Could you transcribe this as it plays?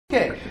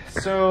Okay,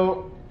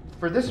 so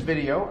for this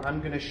video, I'm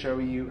going to show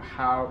you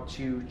how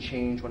to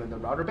change one of the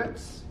router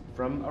bits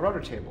from a router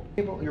table.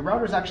 Your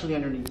router is actually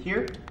underneath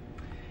here,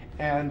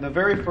 and the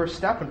very first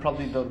step, and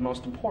probably the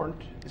most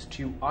important, is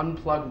to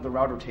unplug the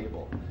router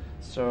table.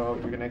 So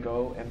you're going to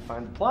go and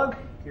find the plug.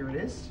 Here it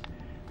is.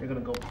 You're going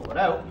to go pull it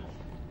out.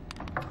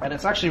 And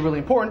it's actually really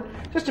important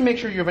just to make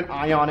sure you have an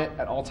eye on it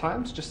at all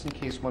times, just in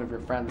case one of your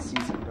friends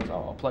sees it and goes,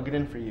 oh, I'll plug it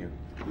in for you.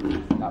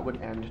 That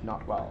would end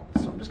not well.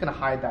 So I'm just going to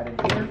hide that in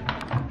here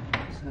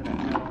so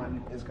that no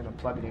one is going to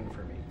plug it in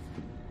for me.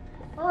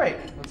 All right,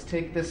 let's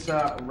take this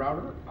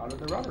router out of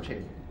the router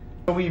table.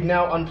 So we've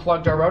now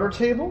unplugged our router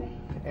table,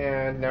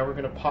 and now we're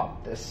going to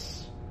pop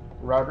this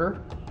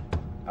router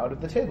out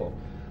of the table.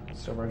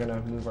 So we're going to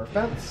move our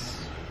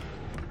fence.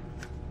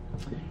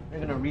 We're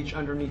going to reach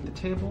underneath the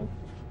table.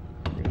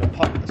 We're going to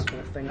pop this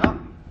whole thing up.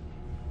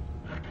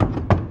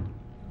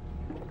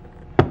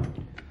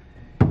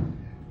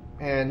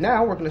 And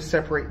now we're going to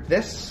separate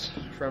this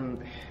from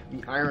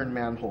the Iron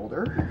Man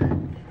holder.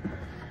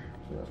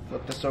 So we'll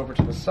flip this over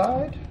to the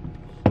side.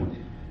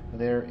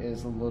 There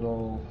is a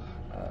little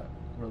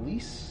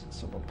release,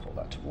 so we'll pull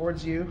that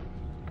towards you.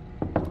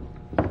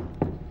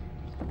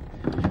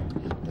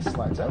 This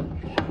slides out.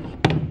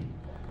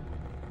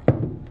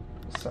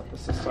 We'll set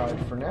this aside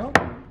for now.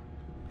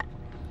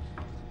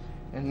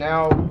 And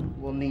now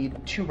we'll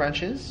need 2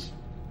 wrenches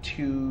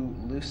to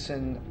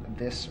loosen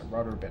this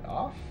router bit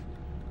off.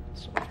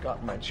 So I've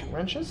got my 2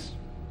 wrenches.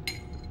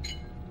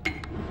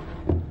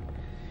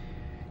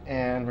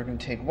 And we're going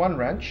to take 1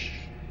 wrench,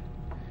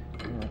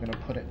 and we're going to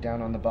put it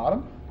down on the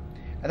bottom.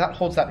 And that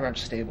holds that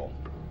wrench stable,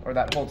 or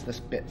that holds this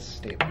bit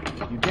stable.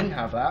 If you didn't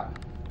have that,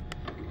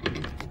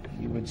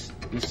 you would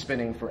be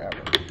spinning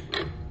forever.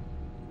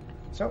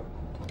 So,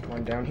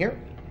 1 down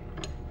here.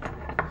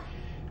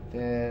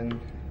 Then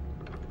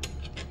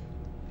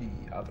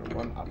the other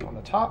one up on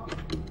the top.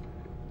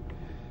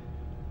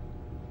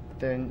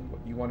 Then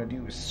what you want to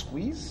do is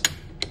squeeze.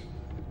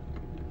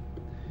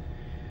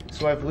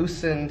 So I've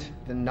loosened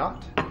the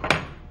nut.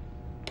 And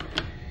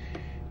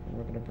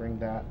we're going to bring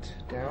that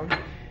down.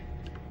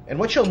 And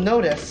what you'll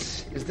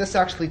notice is this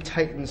actually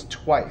tightens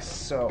twice.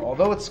 So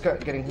although it's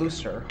getting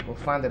looser, we'll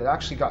find that it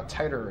actually got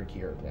tighter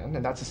here again,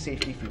 and that's a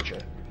safety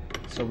feature.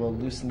 So we'll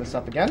loosen this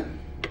up again.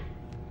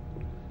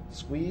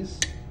 Squeeze.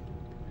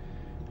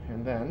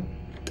 And then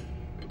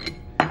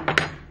you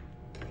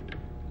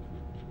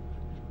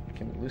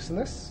can loosen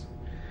this.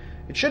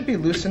 It should be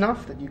loose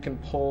enough that you can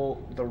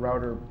pull the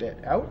router bit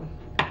out.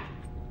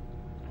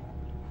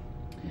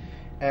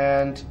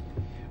 And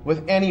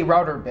with any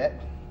router bit,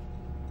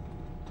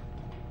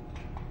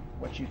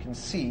 what you can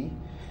see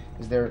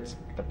is there's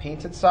the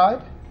painted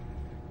side.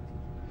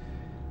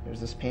 There's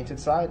this painted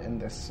side and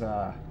this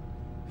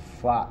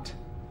flat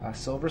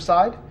silver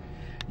side.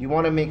 You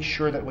want to make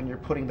sure that when you're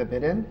putting the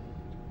bit in,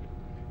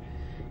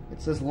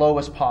 it's as low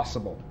as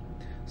possible,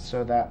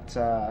 so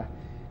that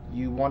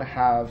you want to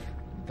have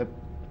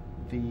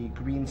the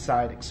green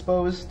side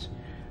exposed,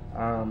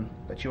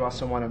 but you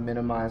also want to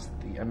minimize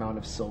the amount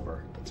of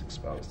silver that's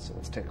exposed. So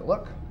let's take a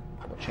look.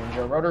 We'll change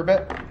our router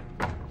bit,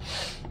 put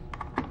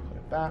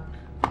it back.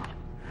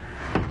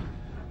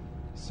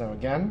 So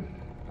again,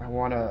 I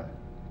want to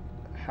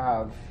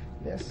have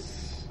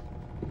this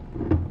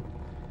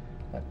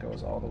that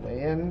goes all the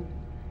way in.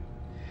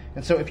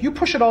 And so if you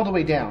push it all the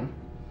way down,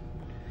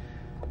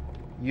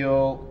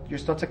 you're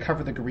supposed to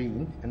cover the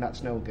green, and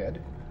that's no good.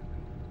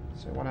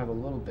 So I want to have a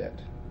little bit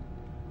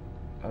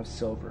of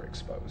silver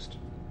exposed.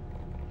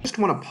 I just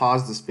want to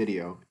pause this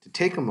video to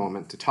take a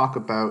moment to talk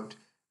about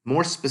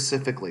more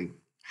specifically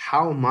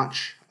how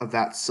much of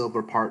that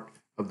silver part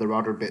of the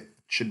router bit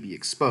should be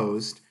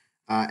exposed,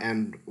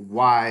 and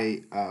why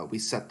we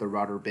set the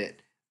router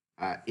bit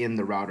in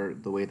the router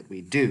the way that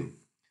we do.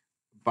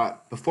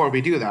 But before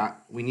we do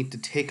that, we need to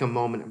take a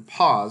moment and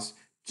pause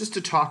just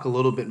to talk a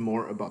little bit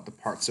more about the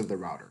parts of the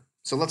router.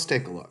 So let's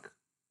take a look.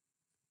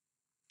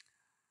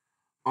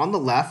 On the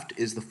left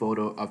is the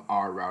photo of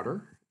our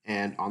router,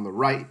 and on the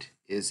right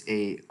is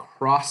a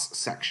cross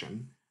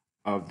section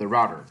of the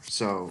router.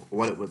 So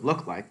what it would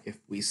look like if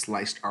we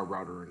sliced our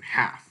router in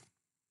half.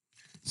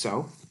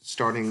 So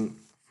starting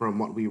from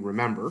what we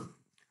remember,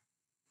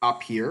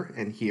 up here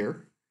and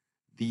here,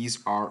 these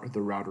are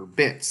the router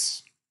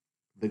bits.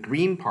 The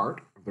green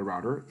part of the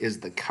router is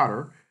the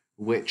cutter,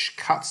 which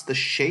cuts the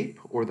shape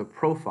or the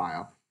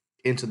profile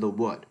into the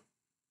wood.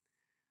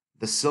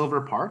 The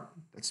silver part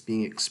that's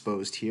being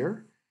exposed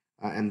here,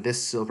 and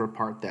this silver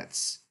part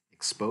that's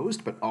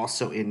exposed, but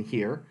also in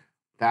here,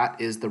 that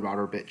is the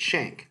router bit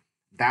shank.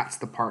 That's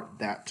the part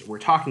that we're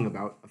talking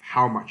about of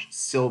how much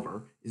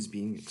silver is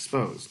being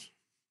exposed.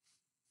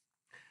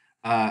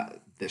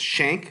 The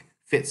shank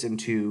fits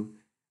into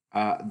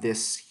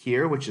this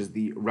here, which is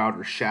the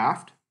router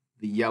shaft,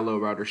 the yellow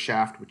router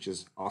shaft, which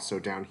is also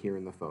down here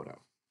in the photo.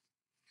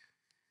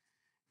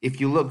 If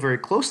you look very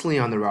closely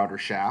on the router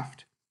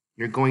shaft,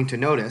 you're going to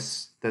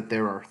notice that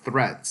there are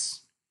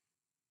threads.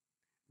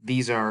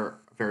 These are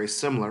very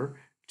similar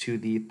to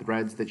the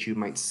threads that you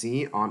might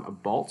see on a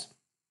bolt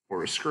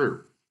or a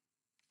screw.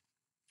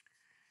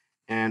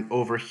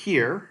 over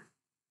here,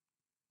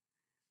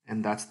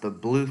 and that's the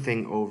blue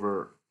thing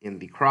over in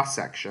the cross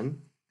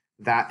section,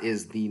 that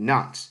is the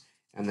nut.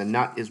 And the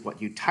nut is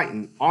what you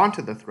tighten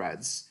onto the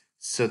threads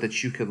so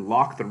that you can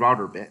lock the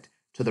router bit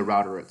to the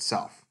router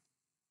itself.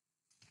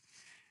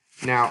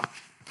 Now,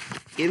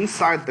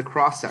 inside the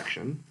cross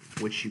section,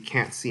 which you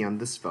can't see on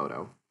this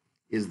photo,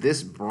 is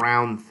this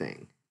brown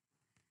thing.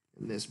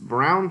 And this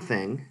brown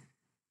thing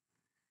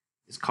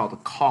is called a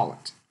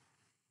collet.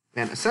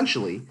 And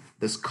essentially,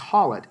 this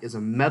collet is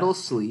a metal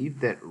sleeve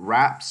that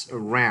wraps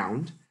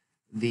around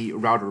the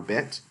router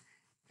bit,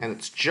 and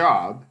its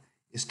job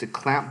is to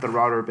clamp the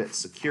router bit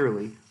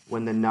securely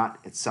when the nut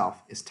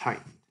itself is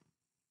tightened.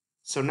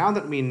 So now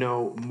that we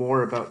know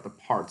more about the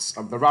parts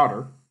of the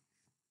router,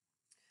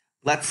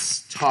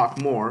 let's talk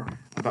more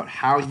about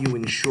how you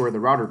ensure the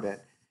router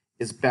bit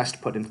is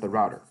best put into the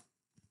router.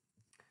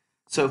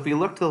 So if we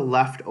look to the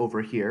left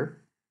over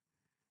here,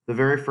 the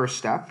very first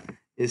step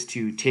is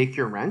to take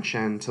your wrench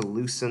and to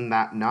loosen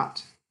that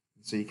nut.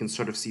 So you can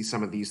sort of see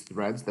some of these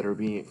threads that are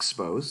being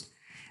exposed.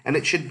 And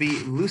it should be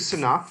loose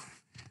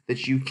enough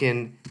that you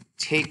can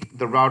take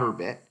the router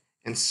bit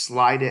and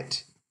slide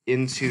it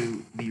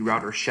into the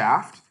router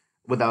shaft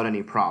without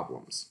any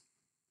problems.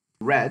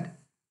 Red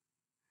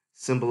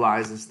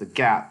symbolizes the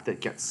gap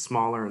that gets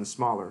smaller and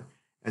smaller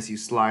as you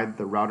slide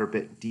the router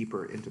bit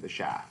deeper into the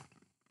shaft.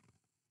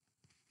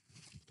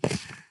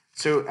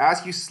 So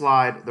as you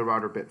slide the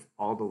router bit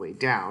all the way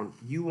down,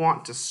 you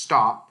want to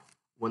stop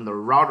when the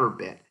router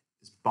bit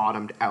is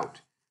bottomed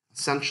out.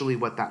 Essentially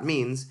what that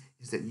means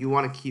is that you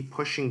want to keep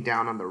pushing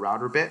down on the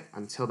router bit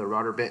until the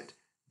router bit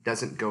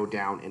doesn't go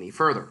down any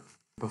further.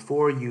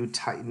 Before you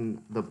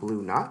tighten the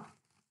blue nut,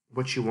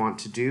 what you want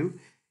to do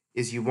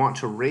is you want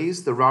to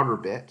raise the router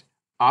bit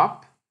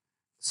up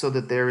so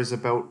that there is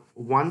about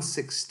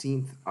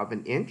 1/16 of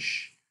an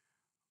inch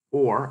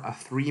or a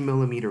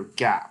 3mm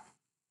gap.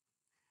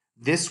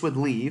 This would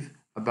leave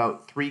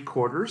about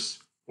 3/4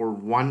 or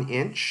 1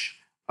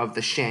 inch of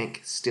the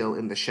shank still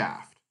in the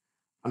shaft.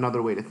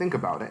 Another way to think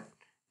about it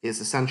is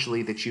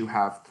essentially that you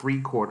have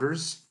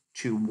 3/4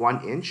 to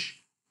 1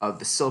 inch of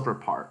the silver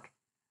part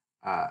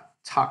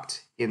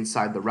tucked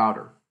inside the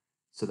router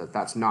so that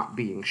that's not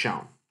being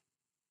shown.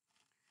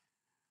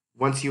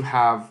 Once you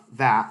have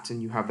that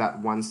and you have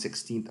that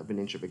 1/16 of an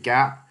inch of a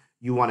gap,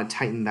 you want to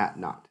tighten that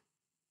nut.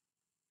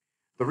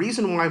 The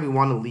reason why we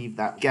want to leave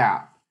that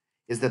gap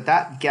is that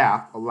that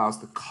gap allows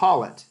the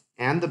collet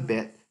and the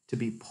bit to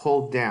be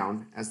pulled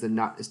down as the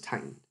nut is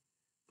tightened.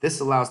 This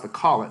allows the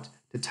collet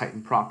to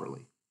tighten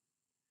properly.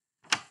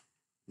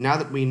 Now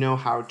that we know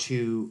how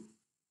to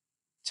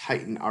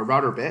tighten our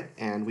router bit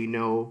and we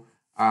know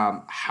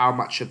how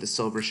much of the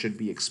silver should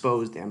be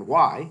exposed and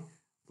why,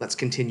 let's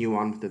continue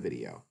on with the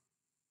video.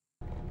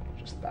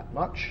 Just that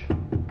much.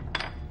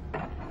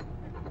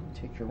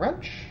 Take your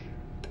wrench,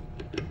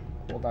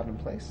 hold that in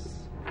place,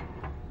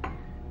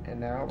 and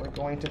now we're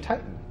going to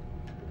tighten.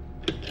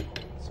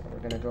 So we're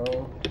going to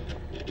go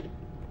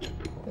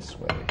this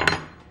way.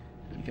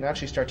 You can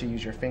actually start to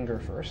use your finger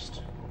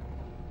first.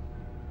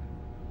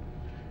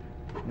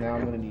 Now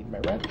I'm going to need my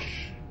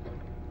wrench.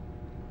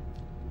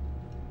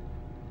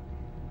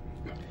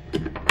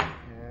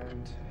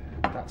 And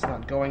that's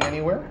not going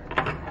anywhere.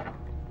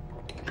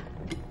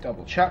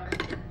 Double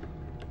check.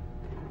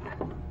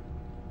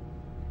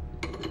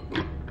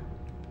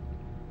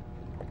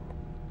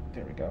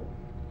 There we go.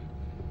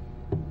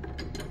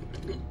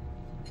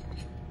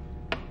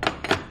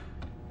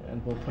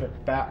 And we'll put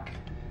it back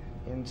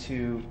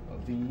into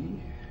the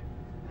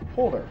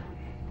holder.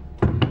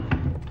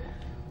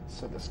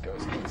 So this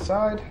goes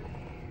inside.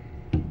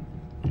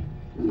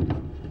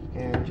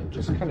 And you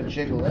just kind of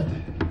jiggle it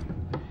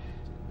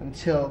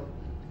until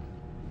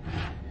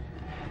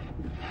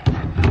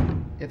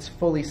it's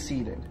fully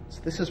seated.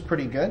 So this is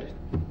pretty good.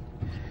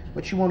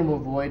 What you want to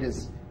avoid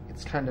is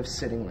it's kind of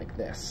sitting like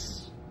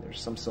this.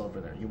 There's some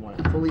silver there. You want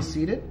it fully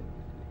seated.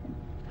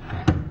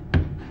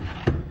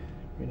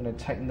 We're going to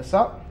tighten this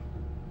up.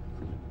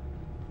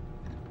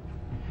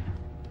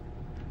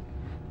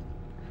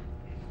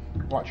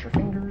 Watch your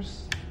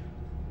fingers.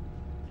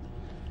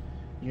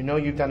 You know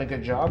you've done a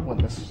good job when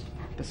this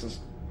is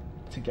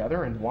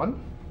together in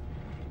one.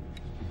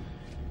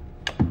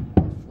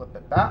 Flip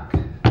it back.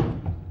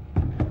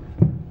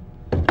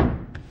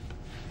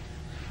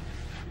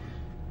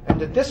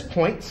 And at this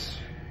point,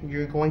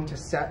 you're going to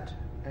set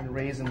and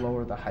raise and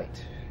lower the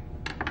height.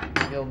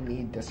 You'll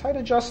need this height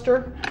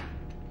adjuster.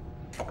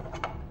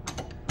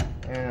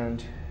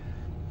 And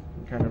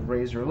kind of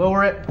raise or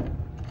lower it.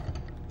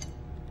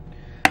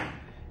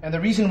 And the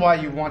reason why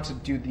you want to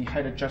do the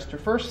height adjuster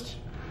first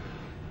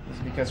is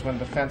because when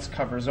the fence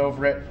covers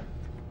over it,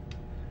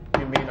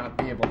 you may not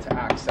be able to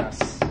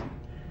access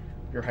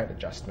your height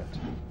adjustment.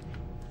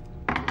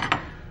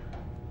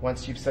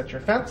 Once you've set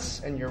your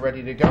fence and you're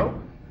ready to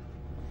go,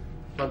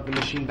 plug the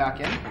machine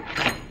back in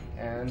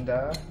and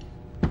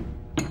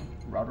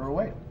router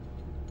away.